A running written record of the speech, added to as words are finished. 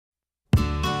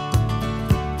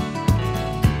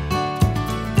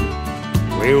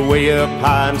Well, way up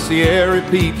high in Sierra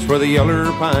Peaks where the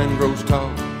yeller pine grows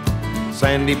tall,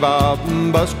 Sandy Bob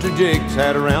and Buster Jiggs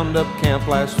had a roundup camp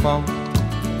last fall.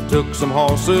 Took some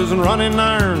horses and running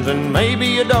irons and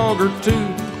maybe a dog or two.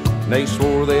 They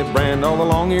swore they'd brand all the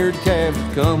long-eared calves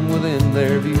that come within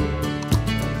their view.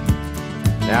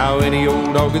 Now any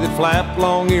old doggy that flapped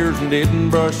long ears and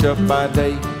didn't brush up by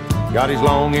day got his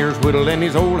long ears whittled and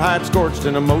his old hide scorched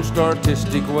in a most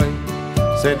artistic way.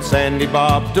 Said Sandy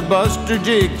Bob to Buster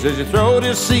Jiggs as he throwed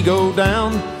his Seago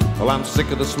down, "Well, I'm sick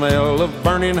of the smell of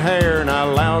burning hair and I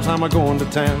allows I'm a-going to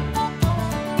town."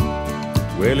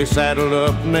 Well, he saddled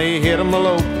up and they hit him a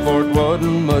lope, for it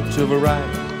wasn't much of a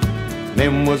ride.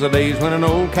 Them was the days when an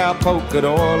old cowpoke could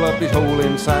oil up his whole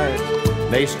inside.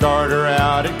 They start her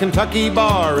out at Kentucky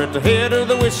Bar at the head of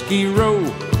the Whiskey Row.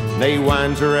 They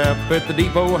winds her up at the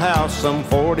depot house some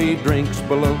 40 drinks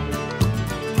below.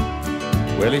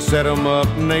 Well, he set 'em up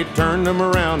and they turned 'em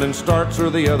around and starts her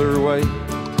the other way.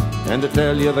 And to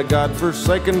tell you the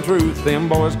God-forsaken truth, them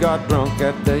boys got drunk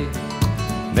that day.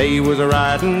 They was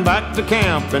a-riding back to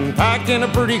camp and packing a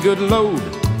pretty good load.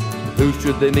 Who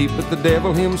should they meet but the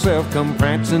devil himself come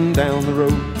prancing down the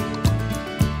road.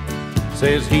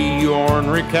 Says he, "You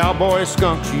ornery cowboy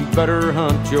skunks, you better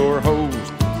hunt your hoes,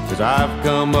 'cause I've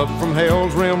come up from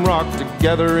hell's rim rock to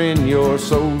gather in your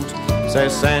souls."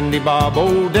 Says Sandy Bob,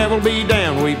 "Old devil be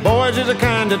damned, we boys is a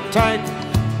kind of tight.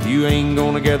 You ain't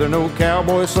gonna gather no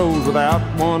cowboy souls without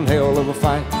one hell of a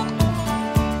fight."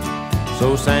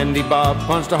 So Sandy Bob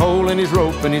punched a hole in his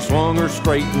rope and he swung her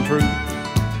straight and true.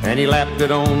 And he lapped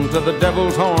it on to the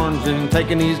devil's horns and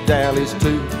taking his dallies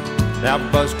too. Now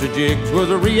Buster Jiggs was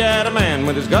a riata man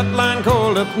with his gut line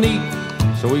coiled up neat.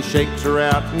 So he shakes her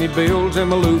out and he builds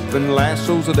him a loop and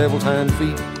lassos the devil's hind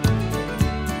feet.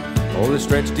 Oh, they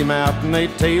stretched him out and they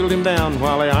tailed him down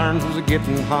while the irons was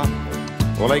a-getting hot.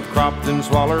 Well, they cropped and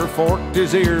swallered, forked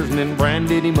his ears and then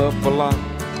branded him up a lot.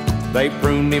 They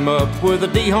pruned him up with a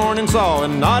dehorn and saw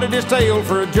and knotted his tail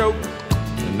for a joke.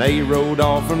 And they rode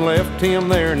off and left him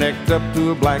there necked up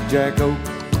to a blackjack oak.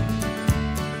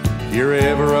 If you're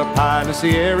ever up high in the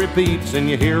Sierra Peaks and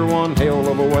you hear one hell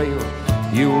of a wail,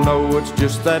 you'll know it's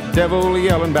just that devil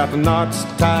yelling about the knots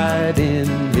tied in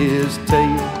his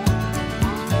tail.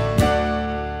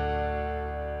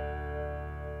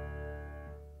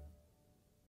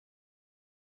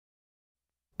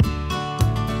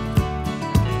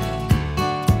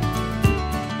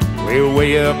 Well,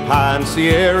 way up high in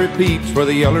Sierra Peaks where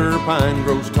the yeller pine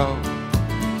grows tall,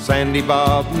 Sandy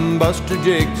Bob and Buster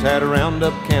Jiggs had a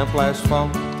roundup camp last fall.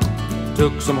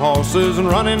 Took some horses and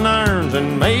running irons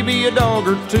and maybe a dog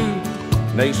or two.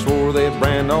 They swore they'd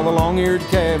brand all the long-eared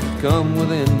calves that come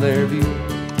within their view.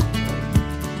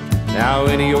 Now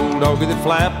any old doggy that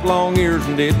flapped long ears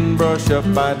and didn't brush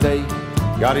up by day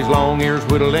got his long ears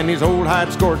whittled and his old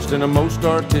hide scorched in a most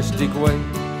artistic way.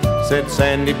 Said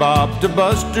Sandy Bob to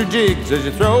Buster Jiggs as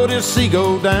he throwed his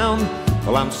Seago down,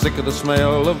 "Well, I'm sick of the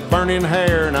smell of burning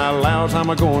hair and I allows I'm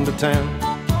a-going to town."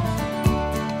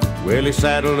 Well, he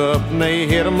saddled up and they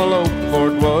hit him a lope, for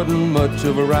it wasn't much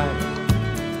of a ride.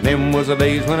 Them was the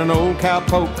days when an old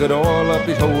cowpoke could oil up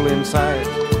his whole inside.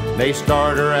 They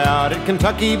start her out at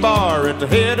Kentucky Bar at the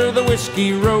head of the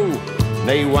Whiskey Row.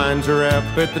 They winds her up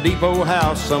at the depot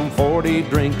house some 40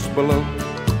 drinks below.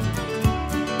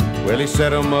 Well, he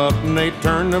set 'em up and they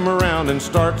turned 'em around and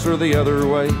starts her the other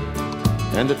way.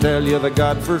 And to tell you the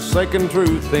God-forsaken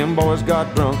truth, them boys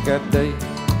got drunk that day.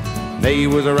 They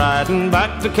was a-riding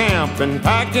back to camp and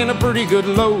packing a pretty good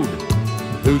load.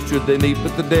 Who should they meet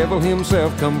but the devil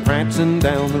himself come prancing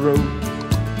down the road.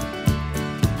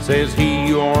 Says he,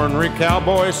 "You ornery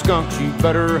cowboy skunks, you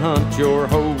better hunt your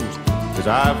hoes, 'cause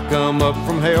I've come up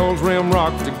from hell's rim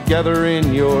rock to gather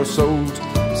in your souls."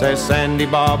 Says Sandy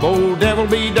Bob, "Old devil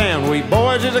be damned, we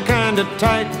boys is a kind of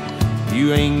tight.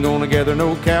 You ain't gonna gather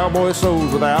no cowboy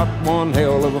souls without one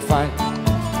hell of a fight."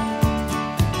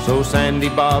 So Sandy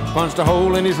Bob punched a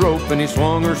hole in his rope and he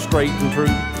swung her straight and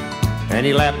true. And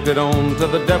he lapped it on to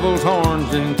the devil's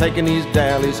horns and taking his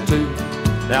dallies too.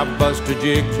 Now Buster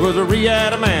Jiggs was a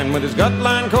riata man with his gut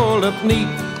line coiled up neat.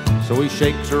 So he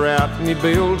shakes her out and he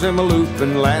builds him a loop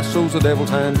and lassos the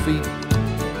devil's hind feet.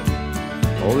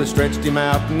 Oh, they stretched him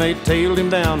out and they tailed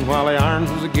him down while the irons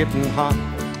was a-getting hot.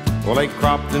 Well, they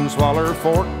cropped and swallered,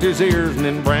 forked his ears and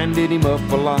then branded him up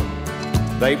a lot.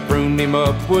 They pruned him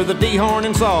up with a dehorn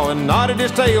and saw and knotted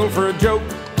his tail for a joke.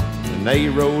 And they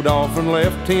rode off and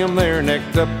left him there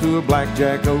necked up to a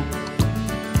blackjack oak.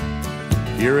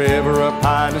 If you're ever up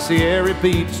high in the Sierra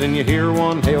Peaks and you hear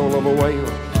one hell of a wail,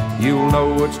 you'll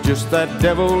know it's just that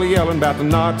devil yelling about the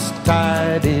knots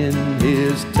tied in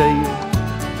his tail.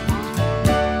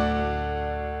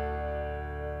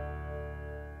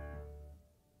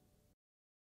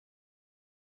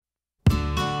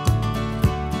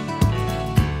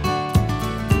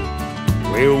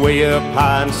 Well, way up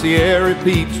high in Sierra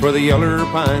Peaks where the yeller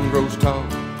pine grows tall,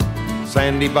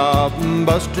 Sandy Bob and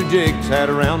Buster Jiggs had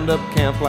a roundup camp